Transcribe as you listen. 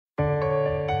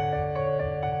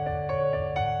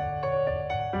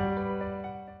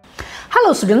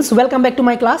Hello students, welcome back to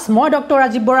my class. Moi Dr.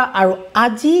 Rajib Borah aru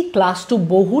aji class to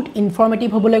bahut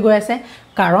informative hobole goi ase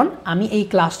karon ami ei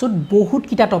class to bahut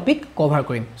kita topic cover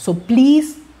korim. So please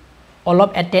all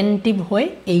of attentive hoy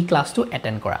ei class to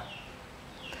attend kora.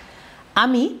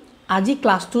 Ami aji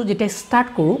class to jete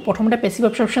start koru prothomote passive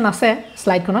absorption ase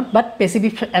slide konot but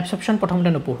passive absorption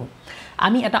prothomote noporu.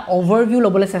 Ami eta overview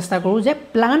lobole chesta koru je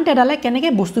plant edale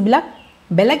keneke bostu bilak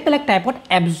belek type ot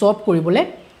absorb koribole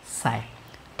sai.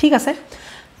 ঠিক আছে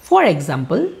for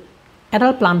example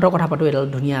এডাল প্লান্টৰ কথা পাতো এডাল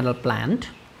ধুনিয়া এডাল plant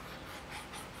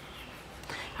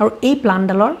আৰু এই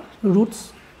প্লান্টডালৰ ৰুটস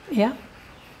এয়া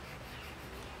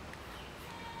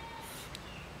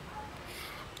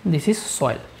দিস ইজ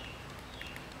সয়েল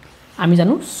আমি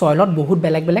জানো সয়েলত বহুত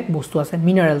বেলেগ বেলেগ বস্তু আছে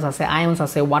মিনারেলস আছে আয়নস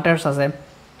আছে ওয়াটারস আছে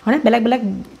মানে বেলেগ বেলেগ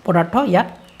পদাৰ্থ ইয়াত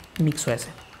মিক্স হৈ আছে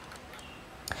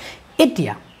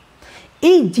এতিয়া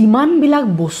এই জিমান বিলাক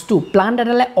বস্তু প্লান্ট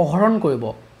এডালে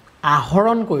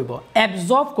আহৰণ কৰিব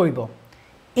এবজৰ্ব কৰিব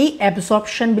এই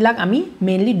এবজৰ্পচন বিলাক আমি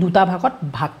মেইনলি দুটা ভাগত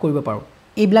ভাগ কৰিব পাৰো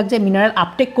এই বিলাক যে মিনাৰেল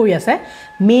আপটেক কৰি আছে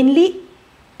মেইনলি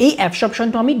এই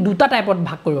এবজৰ্পচনটো আমি দুটা টাইপত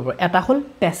ভাগ কৰিব পাৰো এটা হল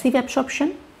প্যাসিভ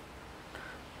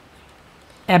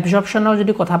এবজৰ্পচনৰ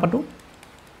যদি কথা পাতো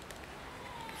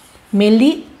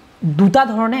মেইনলি দুটা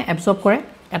ধৰণে এবজৰ্ব কৰে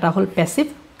এটা হল প্যাসিভ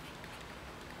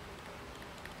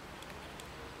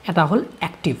এটা হল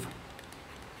অ্যাক্টিভ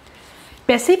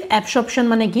Passive absorption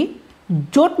মানে কি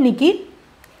যত নেকি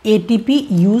ATP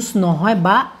ইউজ নহয়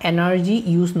বা এনার্জি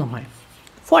ইউজ নহয়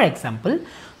ফর এক্সাম্পল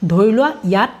ধৰিলোৱা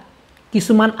ইয়াত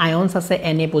কিছুমান আয়নস আছে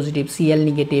Na positive Cl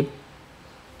negative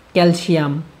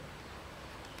calcium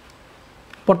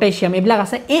potassium এবিলাক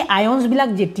আছে এই আয়নস বিলাক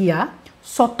যেতিয়া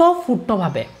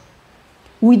স্বতঃস্ফূৰ্তভাৱে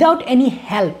without any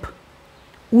help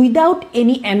without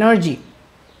any energy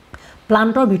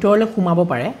প্লান্টৰ ভিতৰলৈ সোমাব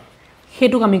পাৰে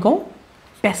হেতুক আমি কওঁ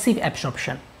passive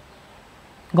absorption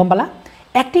গম্বালা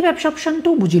active absorption to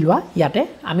বুজিলোৱা ইয়াতে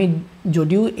আমি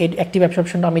যদিও active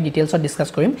absorption তো আমি ডিটেইলছত ডিসকাস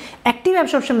কৰিম active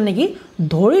absorption মানে কি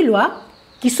ধৰিলোৱা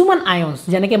কিছুমান আয়নস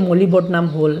যেনেকৈ মলিবডেনাম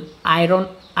হল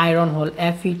আয়ৰন হল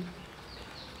Fe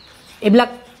এবিলাক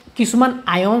কিছুমান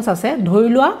আয়নস আছে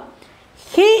ধৰিলোৱা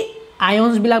সেই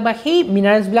আয়নস বিলাক বা সেই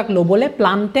মিনাৰেলস বিলাক লবলে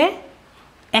প্লান্টে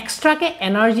এক্সট্ৰা কে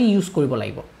এনাৰ্জি ইউজ কৰিব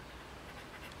লাগিব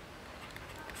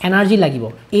এনাৰ্জি লাগিব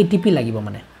ATP লাগিব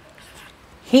মানে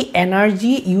সেই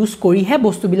এনাৰ্জি ইউজ কৰি হে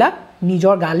বস্তু বিলাক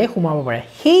নিজৰ গালে সোমাব পাৰে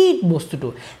সেই বস্তুটো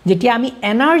যেতিয়া আমি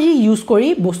এনাৰ্জি ইউজ কৰি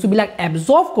বস্তু বিলাক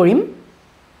এবজৰ্ব কৰিম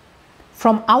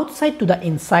from outside to the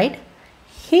inside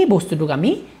সেই বস্তুটোক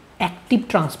আমি অ্যাক্টিভ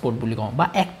ট্ৰান্সপোৰ্ট বুলি কওঁ বা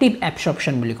অ্যাক্টিভ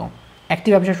এবজৰ্পচন বুলি কওঁ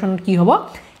অ্যাক্টিভ এবজৰ্পচন কি হ'ব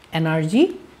এনার্জি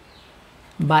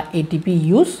বা ATP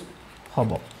ইউজ হ'ব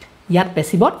ইয়াত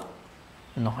প্যাসিভত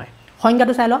নহয়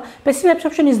সংজ্ঞাটো চাই ল passive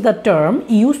absorption is the term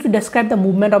used to describe the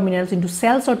movement of minerals into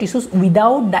cells or tissues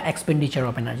without the expenditure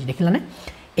of energy দেখিলানে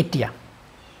এতিয়া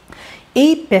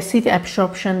এই passive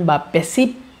absorption বা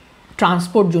passive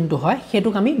transport যোনটো হয়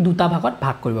হেতুক আমি দুটা ভাগত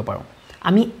ভাগ কৰিব পাৰো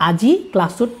আমি আজি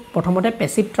ক্লাসত প্ৰথমতে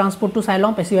passive transport টো চাই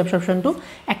লওঁ passive absorption টো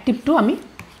active টো আমি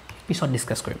পিছত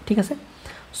ডিসকাস কৰিম ঠিক আছে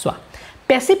সোয়া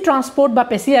passive transport বা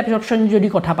passive absorption যদি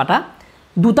কথা পাতা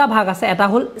দুটা ভাগ আছে এটা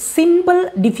হল simple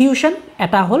diffusion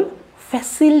এটা হল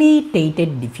facilitated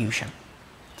diffusion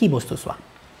কি বস্তু সোয়া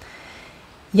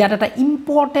ইয়াত এটা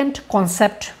ইম্পৰ্টেন্ট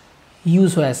কনসেপ্ট ইউজ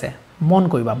হৈ আছে মন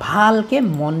কৰিবা ভালকে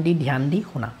মন দি ধ্যান দি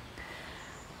শুনা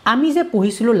আমি যে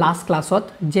পঢ়িছিলো লাস্ট ক্লাসত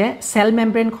যে সেল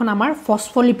মেমব্ৰেনখন আমাৰ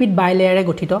ফসফোলিপিড বাইলেয়াৰে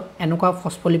গঠিত এনেকুৱা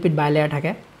ফসফোলিপিড বাইলেয়াৰ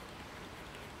থাকে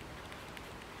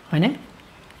হয়নে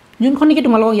যোনখন কি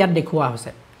তোমালোকক ইয়াত দেখুৱা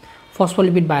হৈছে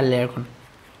ফসফোলিপিড বাইলেয়াৰখন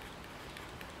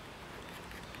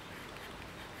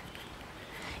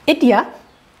এতিয়া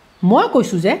মই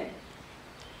কৈছো যে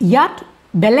ইয়াত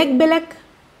বেলেগ বেলেগ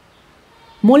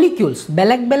মলিকিউলস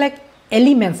বেলেগ বেলেগ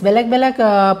এলিমেন্টস বেলেগ বেলেগ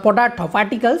পদাৰ্থ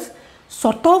পাৰ্টিকলস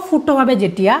স্বতঃস্ফূৰ্তভাৱে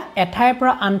যেতিয়া এঠাইৰ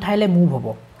পৰা আন ঠাইলৈ মুভ হ'ব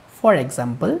ফৰ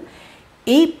এক্সাম্পল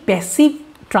এই প্যাসিভ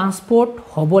ট্ৰান্সপোৰ্ট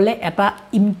হ'বলে এটা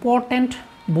ইম্পৰ্টেন্ট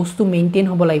বস্তু মেইনটেইন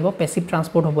হ'ব লাগিব প্যাসিভ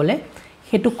ট্ৰান্সপোৰ্ট হ'বলে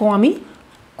হেতু কওঁ আমি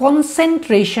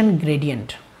কনসেন্ট্ৰেচন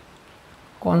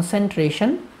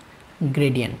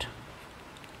গ্ৰেডিয়েন্ট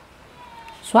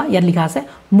ইয়াত লিখা আছে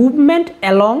movement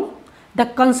along the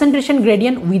concentration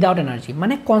gradient without energy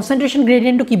মানে concentration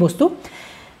gradient কি বস্তু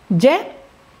যে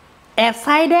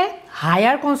এসাইডে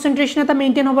হায়ার কনসেন্ট্রেশন এটা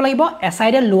মেইনটেইন হ'ব লাগিব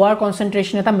এসাইডে লোৱাৰ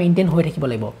কনসেন্ট্ৰেশন এটা মেইনটেইন হৈ থাকিব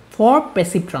লাগিব ফৰ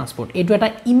প্যাসিভ ট্ৰান্সপোৰ্ট এটো এটা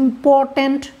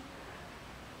ইম্পৰ্টেন্ট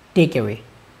টেক এৱে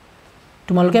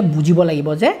তোমালোকে বুজিব লাগিব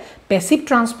যে প্যাসিভ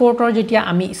ট্ৰান্সপোৰ্টৰ যেতিয়া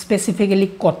আমি স্পেসিফিক্যালি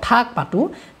কথা পাতো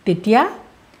তেতিয়া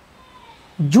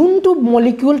যোনটো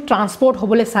মলিকিউল ট্ৰান্সপোৰ্ট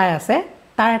হ'বলৈ চাই আছে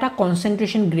তাৰ এটা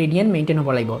কনসেন্ট্ৰেশন গ্ৰেডিয়েন্ট মেইনটেইন হ'ব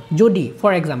লাগিব যদি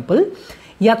ফৰ এক্সাম্পল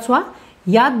ইয়াত সোয়া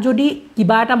ইয়াত যদি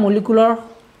কিবা এটা মলিকুলাৰ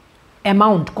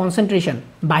এমাউণ্ট কনচেন্ট্ৰেশ্যন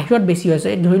বাহিৰত বেছি হৈছে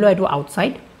ধৰি লও এটো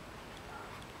আউটসাইড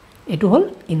এটো হল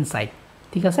ইনসাইড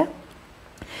ঠিক আছে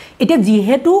এতিয়া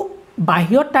যেহেতু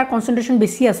বাহিৰত তাৰ কনচেন্ট্ৰেশ্যন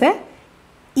বেছি আছে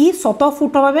ই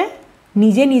স্বতঃস্ফূৰ্তভাৱে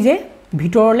নিজে নিজে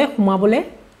ভিতৰলৈ সোমাবলৈ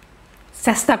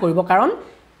চেষ্টা কৰিব কাৰণ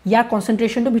ইয়াৰ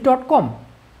কনচেন্ট্ৰেশ্যনটো ভিতৰত কম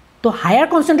তো হায়াৰ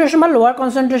কনচেন্ট্ৰেশ্যন বা লোৱাৰ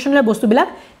কনচেন্ট্ৰেশ্যনলৈ বস্তুবিলাক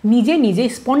নিজে নিজে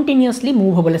স্পন্টেনিয়াছলি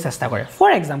মুভ হ'বলৈ চেষ্টা কৰে ফৰ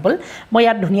এক্সাম্পল মই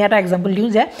ইয়াত ধুনীয়া এটা এক্সাম্পল দিওঁ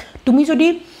যে তুমি যদি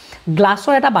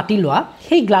গ্লাছৰ এটা বাটি লোৱা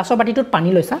সেই গ্লাছৰ বাটিটোত পানী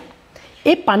লৈছা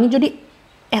এই পানী যদি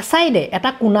এসাইডে এটা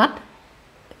কোণাত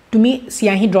তুমি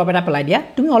চিয়াঁহী ড্ৰপ এটা পেলাই দিয়া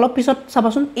তুমি অলপ পিছত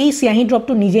চাবাচোন এই চিয়াঁহী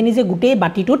ড্ৰপটো নিজে নিজে গোটেই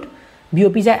বাটিটোত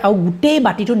বিয়পি যায় আৰু গোটেই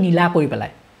বাটিটো নীলা কৰি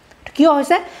পেলায় কিয়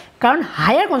হৈছে কাৰণ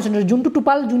হায়াৰ কনচেন্ট্ৰেশ্যন যোনটো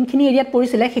টোপাল যোনখিনি এৰিয়াত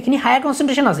পৰিছিলে সেইখিনি হায়াৰ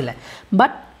কনচেন্ট্ৰেশ্যন আছিলে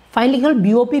বাট ফাইনালি হ'ল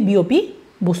বিয়পি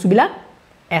বস্তুবিলাক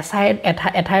এসাইড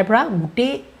এঠাইৰ পৰা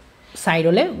গোটেই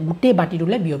সাইডলৈ গোটেই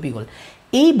বাটিটোলৈ বিয়পি গ'ল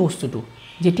এই বস্তুটো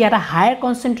যেতিয়া এটা হায়াৰ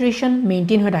কনচেন্ট্ৰেশ্যন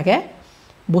মেইনটেইন হৈ থাকে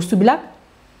বস্তুবিলাক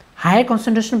হায়াৰ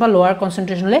কনচেন্ট্ৰেশ্যন বা লোৱাৰ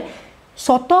কনচেন্ট্ৰেশ্যনলৈ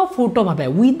স্বতঃস্ফূৰ্তভাৱে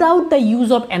without the use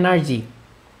of energy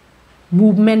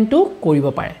মুভমেণ্টটো কৰিব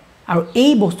পাৰে আৰু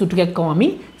এই বস্তুটোকে কওঁ আমি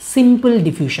সিম্পল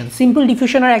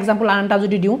ডিফিউশনৰ এক্সাম্পল আনটা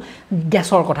যদি দিওঁ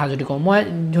গেছৰ কথা যদি কওঁ মই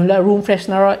ধৰিলা ৰুম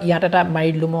ফ্ৰেছনাৰৰ ইয়াত এটা মাৰি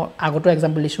দিলোঁ মই আগতো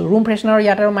এক্সাম্পল দিছোঁ ৰুম ফ্ৰেছনাৰৰ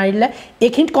ইয়াত আৰু মাৰি দিলে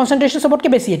এইখিনিত কনচেন্ট্ৰেশ্যন চবতকৈ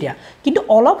বেছি এতিয়া কিন্তু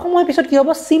অলপ সময় পিছত কি হ'ব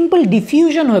সিম্পল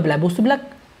ডিফিউজন হৈ পেলাই বস্তুবিলাক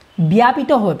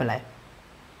ব্যাপিত হৈ পেলাই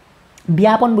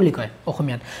বিয়াপন বুলি কয়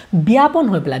অসমীয়াত বিয়াপন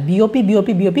হৈ পেলাই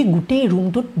বিয়পি গোটেই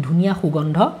ৰুমটোত ধুনীয়া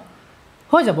সুগন্ধ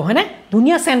হৈ যাব হয়নে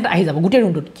ধুনীয়া সেন্ট আহি যাব গোটেই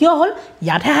ৰুমটোত কিয় হ'ল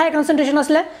ইয়াতহে হাই কনচেন্ট্ৰেশ্যন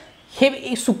আছিলে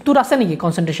সেই সুক্তুত আছে নেকি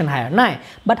কনচেন্ট্ৰেশ্যন হায়াৰ নাই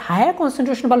বাট হায়াৰ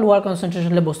কনচেন্ট্ৰেশ্যন বা লোৱাৰ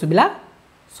কনচেন্ট্ৰেশ্যনলৈ বস্তুবিলাক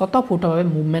স্বতঃস্ফূৰ্তভাৱে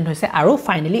মুভমেণ্ট হৈছে আৰু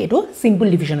ফাইনেলি এইটো সিম্পল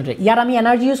ডিফিউজন হৈছে ইয়াত আমি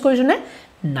এনাৰ্জি ইউজ কৰিছোঁ নে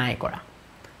নাই কৰা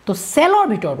তো সেলৰ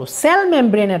ভিতৰতো সেল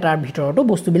মেমব্ৰেন এটাৰ ভিতৰতো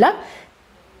বস্তুবিলাক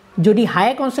যদি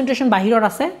হায়াৰ কনচেন্ট্ৰেশ্যন বাহিৰত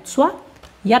আছে চোৱা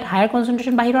ইয়াত হায়াৰ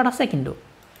কনচেন্ট্ৰেশ্যন বাহিৰত আছে কিন্তু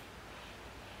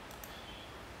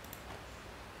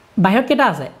বাহিৰত কেইটা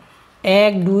আছে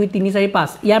 1 2 3 4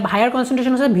 5 ইয়াৰ হায়াৰ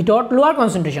কনচেন্ট্ৰেশ্যন আছে ভিতৰত লোৱাৰ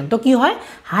কনচেন্ট্ৰেশ্যন তো কি হয়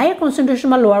হায়াৰ কনচেন্ট্ৰেশ্যন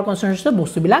বা লোৱাৰ কনচেন্ট্ৰেশ্যন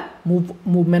বস্তুবিলাক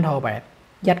মুভমেণ্ট হ'ব পাৰে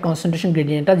ইয়াত কনচেন্ট্ৰেশ্যন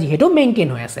গ্ৰেডিয়েণ্ট এটা যিহেতু মেইনটেইন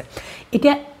হৈ আছে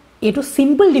এতিয়া এইটো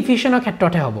সিম্পল ডিফিউশনৰ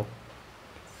ক্ষেত্ৰতহে হ'ব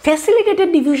ফেচিলিটেটেড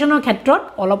ডিফিউশনৰ ক্ষেত্ৰত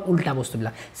অলপ উল্টা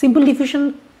বস্তুবিলাক সিম্পল ডিফিউশন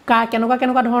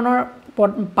কেনেকুৱা ধৰণৰ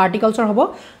পাৰ্টিকলছৰ হ'ব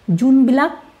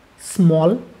যোনবিলাক স্মল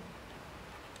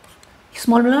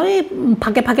বিলাক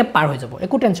ফাকে পাৰ হৈ যাব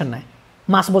একো টেনশ্যন নাই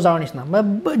মাছ বজাৰৰ নিচিনা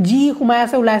যি সোমাই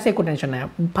আছে ওলাই আছে একো টেনশ্যন নাই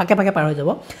ফাকে পাৰ হৈ যাব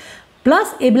প্লাছ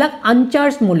এইবিলাক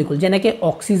আনচাৰ্জ মলিকুল যেনেকৈ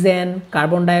অক্সিজেন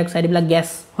কাৰ্বন ডাই অক্সাইড এইবিলাক গেছ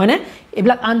হয়নে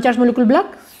এইবিলাক আনচাৰ্জ মলিকুলবিলাক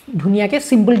ধুনীয়াকৈ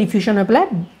সিম্পল ডিফিউজন হৈ পেলাই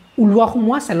ওলোৱা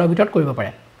সোমোৱা চেলৰ ভিতৰত কৰিব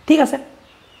পাৰে ঠিক আছে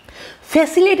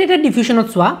ফেচিলিটেটেড ডিফিউজনত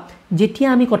চোৱা যেতিয়া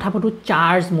আমি কথা পাতো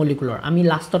চাৰ্জ মলিকুলৰ আমি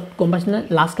লাষ্টত গম পাইছিনে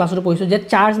লাষ্ট ক্লাছতো পঢ়িছো যে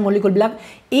চাৰ্জ মলিকুলবিলাক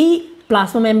এই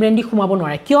প্লাজমা মেমব্ৰেন দি সোমাব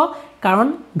নোৱাৰে কিয় কাৰণ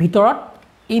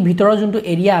ভিতৰৰ যোনটো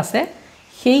এৰিয়া আছে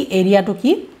সেই এৰিয়াটো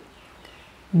কি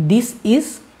দিস ইজ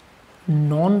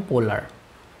নন পোলাৰ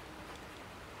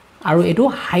আৰু এটো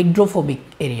হাইড্ৰোফোবিক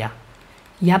এৰিয়া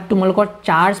ইয়াত তোমালোকৰ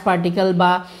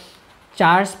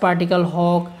চাৰ্জ পাৰ্টিকল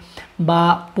হওক বা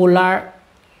পোলাৰ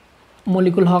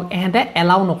মলিকুল হওক এহেঁতে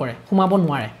এলাউ নকৰে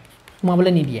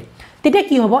সোমাবলৈ নিদিয়ে তেতিয়া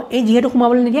কি হ'ব এই যেহেতু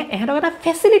সোমাবলৈ নিদিয়ে এহেঁতক এটা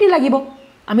ফেচিলিটি লাগিব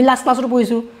আমি লাষ্ট ক্লাছতো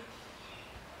পঢ়িছোঁ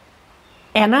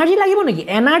এনাৰ্জি লাগিব নেকি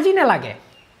এনাৰ্জি নালাগে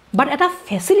বাট এটা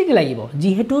ফেচিলিটি লাগিব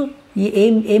যেহেতু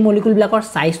এই মলিকুলবিলাকৰ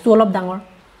সাইজটো অলপ ডাঙৰ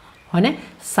হয়নে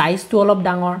সাইজটো অলপ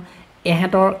ডাঙৰ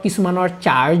এহেঁতৰ কিছুমানৰ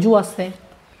চাৰ্জো আছে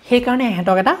সেইকাৰণে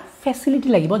এহেঁতক এটা ফেচিলিটি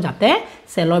লাগিব যাতে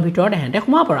সেলৰ ভিতৰত এহেঁতে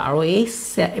সোমাব পাৰে আৰু এই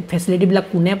ফেচিলিটিবিলাক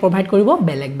কোনে প্ৰভাইড কৰিব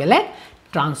বেলেগ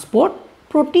ট্ৰান্সপৰ্ট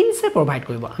প্ৰটিনছে প্ৰভাইড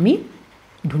কৰিব আমি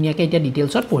ধুনীয়াকৈ এতিয়া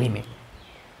ডিটেইলছত পঢ়িমেই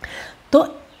তো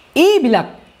এইবিলাক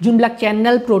যোনবিলাক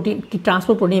চেনেল প্ৰটিন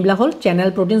ট্ৰান্সপৰ্ট প্ৰটিন এইবিলাক হ'ল চেনেল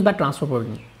প্ৰটিনছ বা ট্ৰান্সপৰ্ট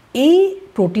প্ৰটিন এই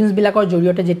প্ৰটিনছবিলাকৰ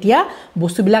জৰিয়তে যেতিয়া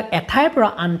বস্তুবিলাক এঠাইৰ পৰা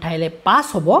আন ঠাইলৈ পাছ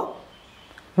হ'ব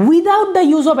without the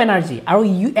use of energy আৰু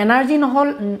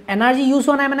এনাৰ্জি ইউজ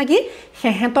হোৱা নাই মানে কি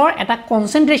সেহেঁতৰ এটা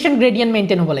কনচেন্ট্ৰেশ্যন গ্ৰেডিয়েণ্ট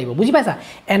মেইনটেইন হ'ব লাগিব বুজি পাইছা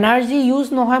এনাৰ্জি ইউজ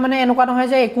নহয় মানে এনেকুৱা নহয়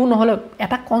যে একো নহ'লে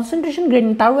এটা কনচেন্ট্ৰেশ্যন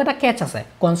গ্ৰেডিয়েণ্ট তাৰো এটা কেচ আছে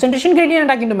কনচেন্ট্ৰেশ্যন গ্ৰেডিয়েণ্ট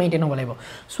এটা কিন্তু মেইনটেইন হ'ব লাগিব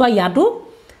চোৱা ইয়াতো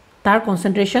তাৰ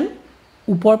কনচেন্ট্ৰেশ্যন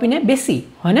ওপৰ পিনে বেছি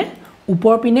হয়নে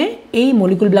ওপৰ পিনে এই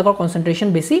মলিকুলবিলাকৰ কনচেন্ট্ৰেশ্যন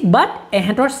বেছি বাট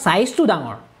এহেঁতৰ সাইজটো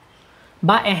ডাঙৰ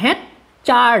বা এহেঁত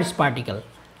চাৰ্জ পাৰ্টিকল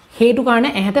সেইটো কাৰণে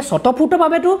এহেঁতে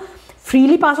স্বতঃস্ফূৰ্তভাৱেতো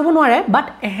ফ্ৰীলি পাছ হ'ব নোৱাৰে বাট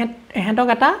এহেঁতক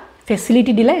এটা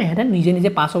ফেচিলিটি দিলে এহেঁতে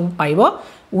নিজে পাছ হ'ব পাৰিব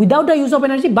without the use of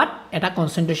energy বাট এটা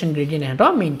কনচেন্ট্ৰেশ্যন গ্ৰেডিয়েণ্ট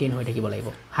এহেঁতৰ মেইনটেইন হৈ থাকিব লাগিব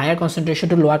হায়াৰ কনচেন্ট্ৰেশ্যন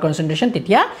টু লোৱাৰ কনচেন্ট্ৰেশ্যন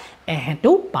তেতিয়া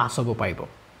এহেঁতেও পাছ হ'ব পাৰিব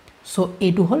সো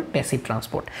এইটো হল প্যাসিভ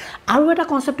ট্ৰান্সপোৰ্ট আৰু এটা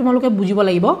কনসেপ্ট তোমালোকে বুজিব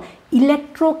লাগিব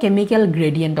ইলেক্ট্ৰকেমিক্যাল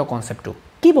গ্ৰেডিয়েন্টৰ কনসেপ্টটো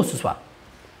কি বস্তু সোৱা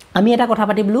আমি এটা কথা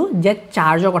পাতিবলো যে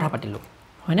চাৰ্জৰ কথা পাতিলো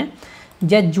হয়নে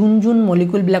যে জুন জুন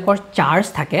মলিকুল বিলাকৰ চাৰ্জ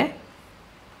থাকে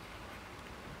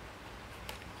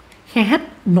হেহেত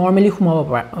নৰমালি ঘুমাব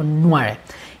নোৱাৰে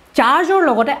চাৰ্জৰ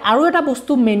লগতে আৰু এটা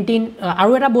বস্তু মেইনটেইন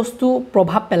আৰু এটা বস্তু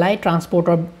প্ৰভাৱ পেলাই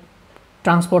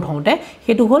ট্ৰান্সপোৰ্ট হওঁতে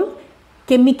হেতু হল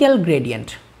কেমিক্যাল গ্ৰেডিয়েন্ট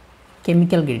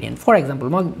ফৰ এক্সাম্পল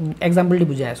মই এক্সাম্পল দি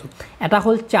বুজাই আছো এটা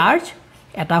হল চাৰ্জ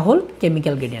এটা হল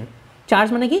কেমিক্যাল গ্ৰেডিয়েন্ট চাৰ্জ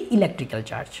মানে কি ইলেক্ট্ৰিক্যাল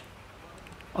চাৰ্জ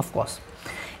অফ কোৰ্স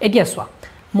এতিয়া সোৱা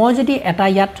মই যদি এটা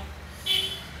ইয়াত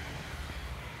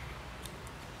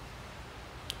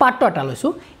পাত্ৰ এটা লৈছো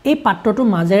এই পাত্ৰটোৰ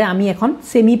মাজেৰে আমি এখন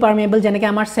সেমি পাৰমেবল যেনেকৈ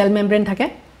আমাৰ সেল মেমব্ৰেন থাকে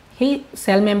সেই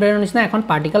সেল মেমব্ৰেনৰ নিচিনা এখন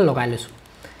পাৰ্টিকল লগাই লৈছো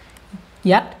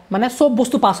ইয়াত মানে সব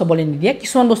বস্তু পাস হ'বলৈ নিদিয়ে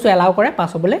কিছুমান বস্তু এলাও কৰে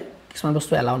পাস হ'বলৈ কিছুমান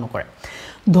বস্তু এলাও নকৰে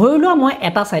ধৰি লোৱা মই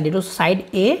এটা সাইড এটো সাইড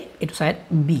এ এটো সাইড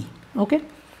বি ওকে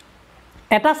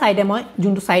এটা সাইডে মই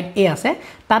যোনটো সাইড এ আছে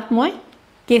তাত মই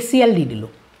কেসিএল দি দিলো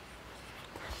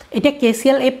এটা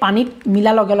কেসিএল এই পানীত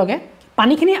মিলা লগে লগে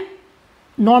পানীখিনি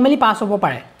নৰমালি পাস হ'ব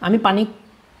পাৰে আমি পানী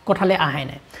কথালে আহাই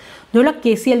নাই ধৰি লোৱা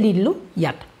কেসিএল দি দিলো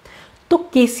ইয়াত তো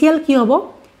কেসিএল কি হ'ব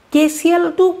কেসিএল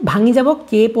টো ভাঙি যাব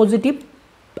কে পজিটিভ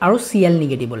আৰু সিএল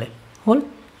নিগেটিভলে হল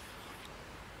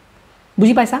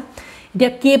বুজি পাইছা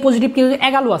এতিয়া কে পজিটিভ কে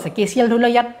এগালো আছে কেসিএল ধৰি লোৱা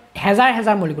ইয়াত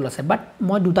হাজাৰ মলিকুল আছে বাট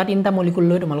মই দুটা তিনটা মলিকুল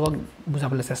লৈ তোমালোকক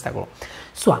বুজাবলৈ চেষ্টা কৰো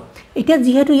সোৱা এতিয়া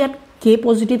যেহেতু ইয়াত কে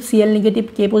পজিটিভ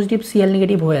সিএল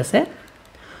নিগেটিভ হৈ আছে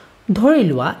ধৰি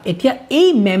লোৱা এতিয়া এই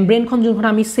মেমব্ৰেনখন যোনখন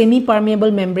আমি সেমি পাৰমেবল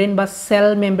মেমব্ৰেন বা সেল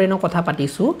মেমব্ৰেনৰ কথা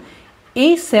পাতিছো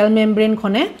এই সেল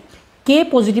মেমব্ৰেনখনে কে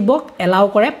পজিটিভক এলাও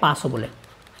কৰে পাস হ'বলৈ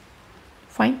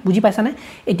ফাইন বুজি পাইছা নে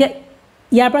এতিয়া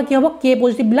ইয়াৰ পৰা কি হ'ব কে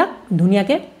পজিটিভ বিলাক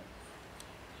ধুনিয়াকে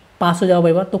পাস হৈ যাব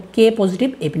পাৰিব তো কে পজিটিভ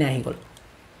এপিনে আহি গল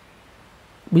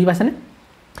বুজি পাইছা নে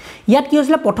ইয়াত কি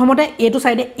হৈছিল প্ৰথমতে এটো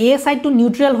সাইডে এ সাইডটো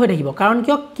নিউট্ৰেল হৈ থাকিব কাৰণ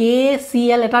কিয় কে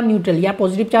সিএল এটা নিউট্ৰেল ইয়াৰ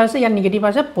পজিটিভ চাৰ্জ আছে ইয়াৰ নিগেটিভ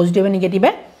আছে পজিটিভ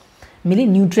নিগেটিভে মিলি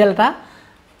নিউট্ৰেল এটা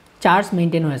চাৰ্জ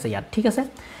মেইনটেইন হৈ আছে ইয়াত ঠিক আছে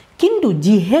কিন্তু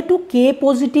যেহেতু কে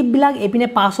পজিটিভ বিলাক এপিনে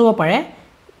পাস হ'ব পাৰে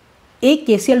এই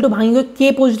কেসিএল টো ভাঙি গৈ কে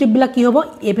পজিটিভ বিলাক কি হ'ব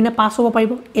এপিনে পাস হ'ব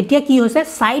পাৰিব এতিয়া কি হৈছে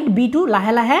সাইড বি টো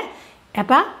লাহে লাহে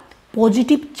এটা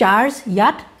পজিটিভ চাৰ্জ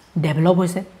ইয়াত ডেভেলপ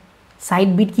হৈছে সাইড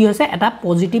বিট কি হৈছে এটা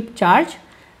পজিটিভ চাৰ্জ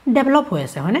ডেভেলপ হৈ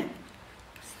আছে হয়নে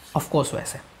অফ কোৰ্স হৈ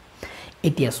আছে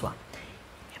এতিয়া সোৱা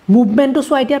মুভমেন্টটো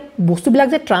সোৱা এতিয়া বস্তুবিলাক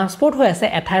যে ট্ৰান্সপোৰ্ট হৈ আছে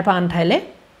এঠাইৰ পৰা আন ঠাইলে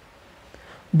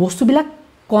বস্তুবিলাক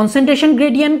কনসেন্ট্ৰেচন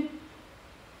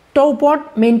গ্ৰেডিয়েন্টৰ ওপৰত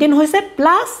মেইনটেইন হৈছে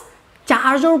প্লাস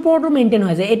চাৰ্জৰ ওপৰতো মেইনটেইন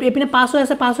হৈ আছে এটো এপিনে পাস হৈ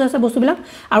আছে বস্তুবিলাক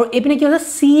আৰু এপিনে কি হৈছে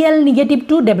সিএল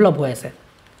নিগেটিভটো ডেভেলপ হৈ আছে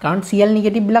কাৰণ সিএল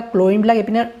নিগেটিভ বিলাক ক্লোৰিন বিলাক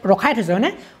এপিনে ৰখাই থৈছে হয়নে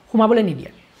ঘুমাবলৈ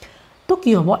নিদিয়ে তো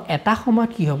কি হ'ব এটা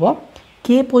সময়ত কি হ'ব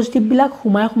কে পজিটিভ বিলাক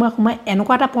ঘুমাই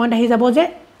এনেকুৱা এটা পইণ্ট আহি যাব যে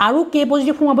আৰু কে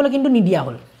পজিটিভ ঘুমাবলৈ কিন্তু নিদিয়া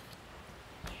হ'ল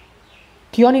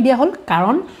কিয় নিদিয়া হ'ল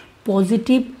কাৰণ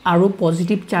পজিটিভ আৰু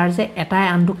পজিটিভ চাৰ্জে এটাই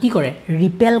আনটো কি কৰে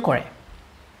ৰিপেল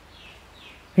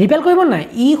কৰিব নাই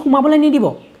ই ঘুমাবলৈ নিদিব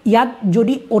ইয়াত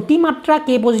যদি অতিমাত্ৰা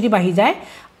কে পজিটিভ আহি যায়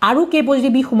আৰু কে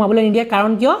পজিটিভ ই ঘুমাবলৈ নিদিয়ে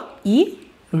কাৰণ কিয় ই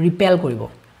ৰিপেল কৰিব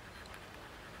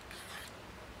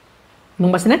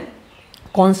গম পাইছনে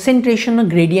কনসেন্ট্ৰেচন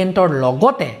গ্ৰেডিয়েন্টৰ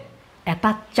লগতে এটা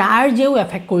চাৰ্জেও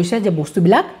এফেক্ট কৰিছে যে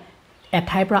বস্তুবিলাক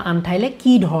এঠাইৰ পৰা আন ঠাইলে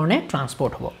কি ধৰণে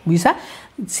ট্ৰান্সপোৰ্ট হ'ব বুজিছা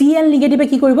সিএল নিগেটিভে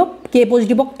কি কৰিব কে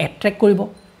পজিটিভক এট্ৰেক্ট কৰিব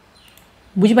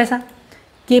বুজি পাইছা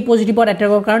কে পজিটিভত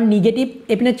এট্ৰেক্ট কৰাৰ কাৰণ নিগেটিভ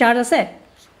এপিনে চাৰ্জ আছে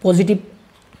পজিটিভ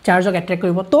চাৰ্জক এট্ৰেক্ট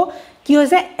কৰিব তো কি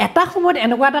হৈছে এটা সময়ত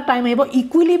এনেকুৱা এটা টাইম আহিব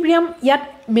ইকুইলিব্ৰিয়াম ইয়াত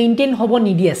মেইনটেইন হ'ব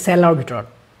নিদিয়ে সেলৰ ভিতৰত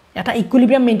এটা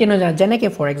ইকুইলিব্ৰিয়াম মেইনটেইন হৈ যায় যেনেকৈ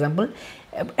ফৰ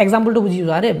এক্সাম্পলটো বুজি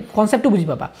যোৱা ৰে কনসেপ্টটো বুজি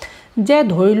পাবা যে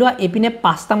ধৰি লোৱা এপিনে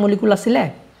 5টা মলিকুল আছিলে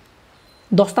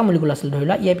 10টা মলিকুল আছিল ধৰি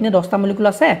লোৱা এপিনে 10টা মলিকুল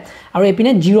আছে আৰু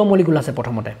এপিনে 0 মলিকুল আছে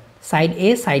প্ৰথমতে সাইড এ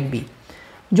সাইড বি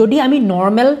যদি আমি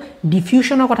নৰ্মেল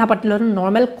ডিফিউশনৰ কথা পাতিলো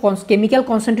নৰ্মেল কেমিক্যাল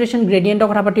কনসেন্ট্ৰেচন গ্ৰেডিয়েন্টৰ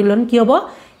কথা পাতিলো কি হ'ব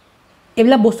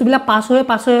এবিলা বস্তুবিলা পাস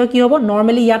হৈ কি হ'ব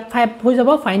নৰ্মালি ইয়াত 5 হৈ যাব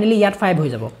ফাইনালি ইয়াত 5 হৈ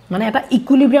যাব মানে এটা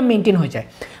ইকুইলিব্ৰিয়াম মেইনটেইন হৈ যায়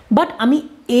বাট আমি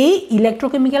এই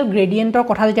ইলেক্ট্ৰকেমিক্যাল গ্ৰেডিয়েন্টৰ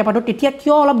কথা যেতিয়া পাতো তেতিয়া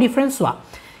কিয় অলপ ডিফাৰেন্স হোৱা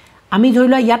আমি ধৰি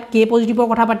লোৱা ইয়াত কে পজিটিভৰ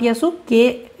কথা পাতি আছো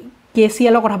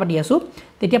কেসিএল ৰ কথা পাতি আছো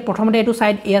তেতিয়া প্ৰথমতে এটো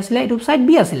সাইড এ আছিল এটো সাইড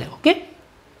বি আছিল ওকে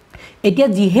এতিয়া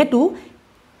যেহেতু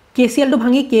কেসিএল টো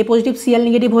ভাঙি কে পজিটিভ সিএল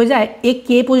নিগেটিভ হৈ যায় এই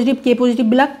কে পজিটিভ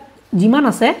বিলাক যিমান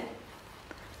আছে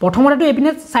প্ৰথমতে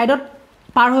এপিনে সাইডত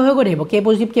পাৰ হৈ গৈ থাকিব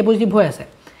কে পজিটিভ হৈ আছে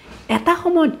এটা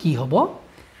সময়ত কি হ'ব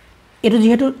এটো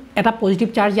যেহেতু এটা পজিটিভ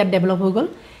চাৰ্জ ইয়াত ডেভেলপ হৈ গল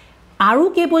আৰু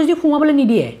কে পজিটিভ ঘুমাবলৈ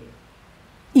নিদিয়ে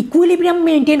ইকুইলিব্ৰিয়াম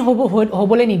মেইনটেইন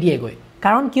হ'বলৈ নিদিয়ে গৈ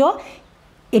কাৰণ কিয়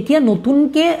এতিয়া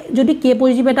নতুনকে যদি কে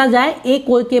পজিটিভ এটা যায় এই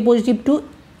কে পজিটিভটো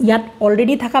ইয়াত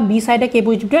অলৰেডি থাকা বি সাইডে কে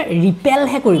পজিটিভটো ৰিপেল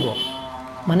হে কৰিব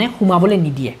মানে সোমাবলৈ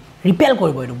নিদিয়ে ৰিপেল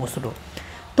কৰিব এই বস্তুটো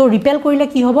তো ৰিপেল কৰিলে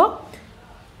কি হ'ব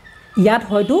ইয়াত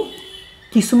হয়তো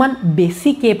কিছুমান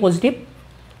বেছি কে পজিটিভ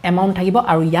এমাউন্ট থাকিব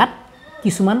আৰু ইয়াত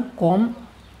কিছুমান কম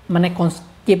মানে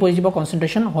কে পজিটিভৰ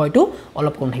কনসেন্ট্ৰেচন হয়তো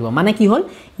অলপ কম থাকিব মানে কি হ'ল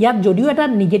ইয়াত যদিও এটা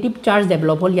নেগেটিভ চাৰ্জ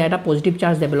ডেভেলপ হ'ল ইয়াত এটা পজিটিভ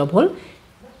চাৰ্জ ডেভেলপ হ'ল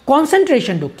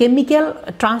কনসেন্ট্ৰেচনটো কেমিক্যাল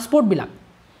ট্ৰান্সপোৰ্ট বিলাক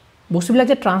বস্তুবিলাক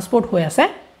যে ট্ৰান্সপোৰ্ট হৈ আছে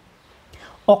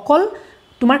অকল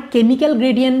তোমাৰ কেমিক্যাল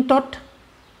গ্ৰেডিয়েন্টত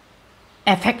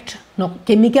এফেক্ট ন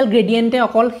কেমিক্যাল গ্ৰেডিয়েন্টে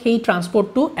অকল সেই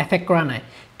ট্ৰান্সপোৰ্টটো এফেক্ট কৰা নাই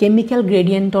কেমিক্যাল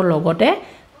গ্ৰেডিয়েন্টৰ লগতে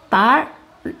তাৰ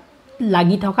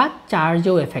লাগি থকা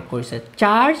চাৰ্জও এফেক্ট কৰিছে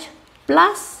চাৰ্জ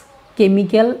প্লাস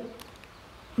কেমিক্যাল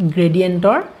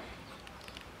গ্ৰেডিয়েন্টৰ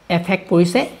এফেক্ট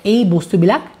কৰিছে এই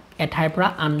বস্তুবিলাক এঠাইৰ পৰা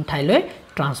আন ঠাইলৈ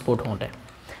ট্ৰান্সপোৰ্ট হওঁতে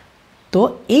তো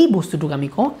এই বস্তুটোক আমি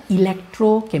কওঁ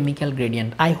ইলেক্ট্ৰকেমিক্যাল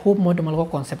গ্ৰেডিয়েন্ট আই হোপ মই তোমালোকক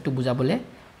কনসেপ্টটো বুজাবলৈ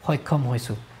সক্ষম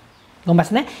হৈছো গম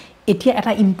পাছনে এতিয়া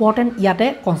এটা ইম্পৰ্টেন্ট ইয়াতে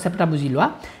কনসেপ্ট এটা বুজি লোৱা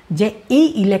যে এই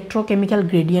ইলেক্ট্ৰকেমিক্যাল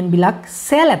গ্ৰেডিয়েন্ট বিলাক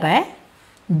সেল এটাই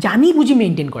জানি বুজি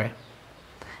মেইনটেইন কৰে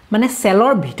মানে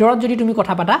সেলৰ ভিতৰত যদি তুমি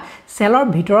কথা পাতা সেলৰ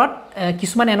ভিতৰত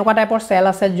কিছুমান এনেকুৱা টাইপৰ সেল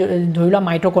আছে ধৰিলা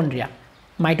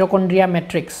মাইটোকন্ড্ৰিয়া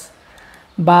ম্যাট্ৰিক্স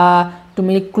বা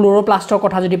তুমি ক্লোৰোপ্লাষ্টৰ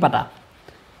কথা যদি পাতা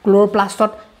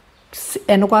ক্লোৰোপ্লাষ্টত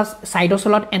এনেকুৱা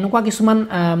সাইটোসেলত এনেকুৱা কিছুমান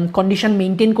কন্ডিশন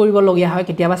মেইনটেইন কৰিব লগিয়া হয়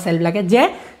কেতিয়াবা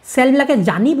সেল বিলাকে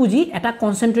জানি বুজি এটা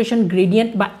কনসেন্ট্ৰেচন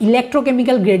গ্ৰেডিয়েন্ট বা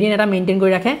ইলেক্ট্ৰকেমিক্যাল গ্ৰেডিয়েন্ট এটা মেইনটেইন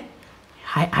কৰি ৰাখে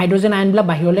হাইড্ৰোজেন আয়ন বিলাক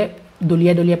বাহিৰলৈ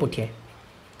দলিয়া পঠিয়ায়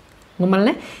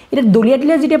গমমালনে এটা দলিয়া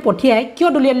যেতিয়া পঠিয়ায় কিয়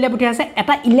দলিয়া পঠিয়ায় আছে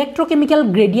এটা ইলেক্ট্ৰকেমিক্যাল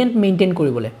গ্ৰেডিয়েন্ট মেইনটেইন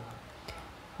কৰিবলৈ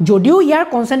যদিও ইয়াৰ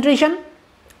কনসেন্ট্ৰেচন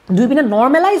দুই পিনে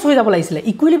নৰমালাইজ হৈ যাব লাগিছিল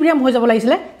ইকুইলিব্ৰিয়াম হৈ যাব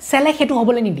লাগিছিল সেলে হেতু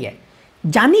হ'বলৈ নিদিয়ে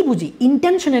জানি বুজি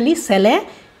ইন্টেনশনালি সেলে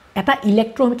এটা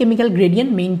ইলেক্ট্ৰকেমিক্যাল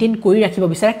গ্ৰেডিয়েন্ট মেইনটেইন কৰি ৰাখিব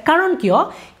বিচাৰে কাৰণ কিয়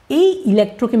এই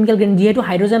ইলেক্ট্ৰকেমিক্যাল গ্ৰেডিয়েন্ট যেহেতু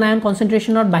হাইড্ৰোজেন আয়ন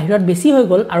কনসেন্ট্ৰেচনৰ বাহিৰত বেছি হৈ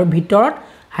গল আৰু ভিতৰত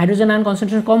হাইড্ৰোজেন আয়ন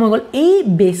কনসেন্ট্ৰেচন কম হৈ গল এই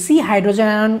বেছি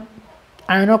হাইড্ৰোজেন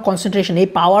আয়নৰ কনসেন্ট্ৰেচন এই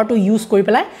পাৱাৰটো ইউজ কৰি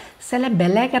পেলাই সেলে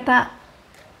বেলেগ এটা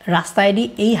ৰাস্তাইদি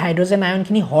এই হাইড্ৰোজেন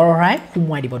আয়নখিনি হৰহৰাই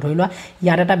সুমুৱাই দিব ধৰিলোৱা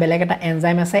ইয়াত এটা বেলেগ এটা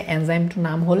এনজাইম আছে এনজাইমটোৰ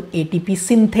নাম হ'ল এটিপি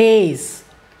সিনথেজ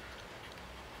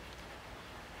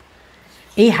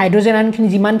এই হাইড্ৰোজেন আয়নখিনি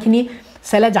যিমানখিনি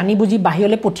সেলে জানি বুজি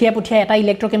বাহিৰলৈ পঠিয়াই এটা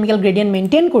ইলেক্ট্ৰকেমিক্যাল গ্ৰেডিয়েন্ট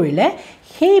মেইনটেইন কৰিলে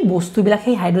সেই বস্তুবিলাক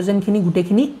সেই হাইড্ৰোজেনখিনি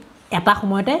গুটেখিনি এটা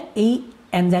সময়তে এই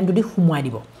এনজাইমটো সুমুৱাই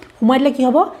দিলে কি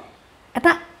হ'ব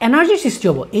এটা এনাৰ্জি সৃষ্টি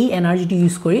হ'ব এই এনাৰ্জিটো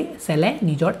ইউজ কৰি সেলে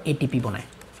নিজৰ এটিপি বনায়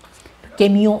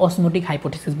কেমিও অসমোটিক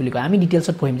হাইপোথিসিস বুলি কয় আমি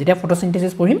ডিটেইলছত পঢ়িম যেতিয়া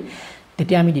ফটোসিনথেসিস পঢ়িম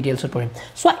তেতিয়া আমি ডিটেইলছত পঢ়িম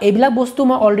সো এইবিলাক বস্তু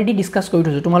মই অলৰেডি ডিসকাস কৰি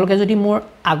থৈছো তোমালোকে যদি মোৰ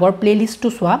আগৰ প্লেলিষ্টটো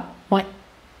চোৱা মই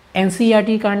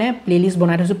এনসিইআৰটিৰ কাৰণে প্লেলিষ্ট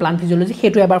বনাই থৈছো প্লান্ট ফিজিয়োলজি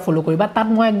হেতু এবাৰ ফলো কৰিবা তাত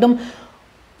মই একদম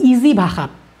ইজি ভাষাত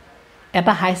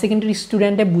এটা হাই সেকেন্ডাৰী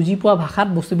ষ্টুডেন্টে বুজি পোৱা ভাষাত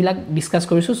বস্তুবিলাক ডিসকাস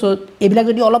কৰিছো সো এইবিলাক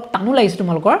যদি অলপ টানু লাগিছে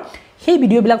তোমালোকৰ সেই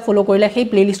ভিডিওবিলাক ফলো কৰিলে সেই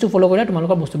প্লেলিষ্টটো ফলো কৰিলে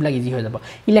তোমালোকৰ বস্তুবিলাক ইজি হৈ যাব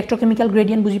ইলেক্ট্ৰকেমিক্যাল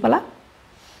গ্ৰেডিয়েন্ট বুজি পালা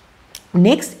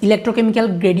নেক্সট ইলেক্ট্ৰকেমিক্যাল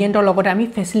গ্ৰেডিয়েন্টৰ লগতে আমি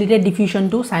ফেচিলিটেড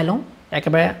ডিফিউজনটো চাই লওঁ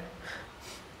একেবাৰে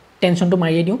টেনশনটো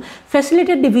মাৰিয়ে দিওঁ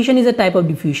facilitated diffusion is a type of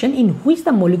diffusion in which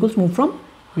the molecules move from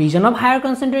region of higher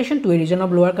concentration to a region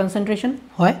of lower concentration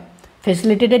hoy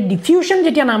facilitated diffusion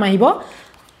jetia naam ahibo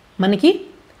mane ki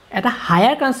eta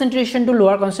higher concentration to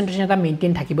lower concentration eta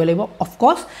maintain thakibo laibo of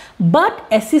course but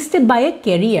assisted by a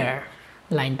carrier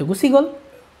line to gusi gol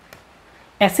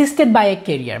assisted by a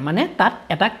carrier mane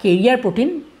tat eta carrier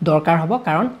protein dorkar hobo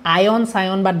karon ion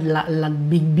ba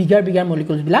bigger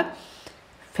molecules bilak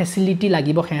facility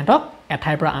lagibo khetok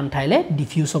ethai pra an thaile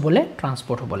diffuse hobole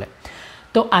transport hobole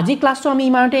तो আজি class तो आमी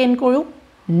इमानते and करू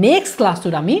next class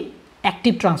तो आमी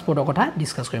active transporter कथा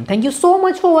discuss Karim thank you so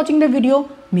much for watching the video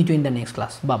meet you in the next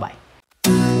class bye bye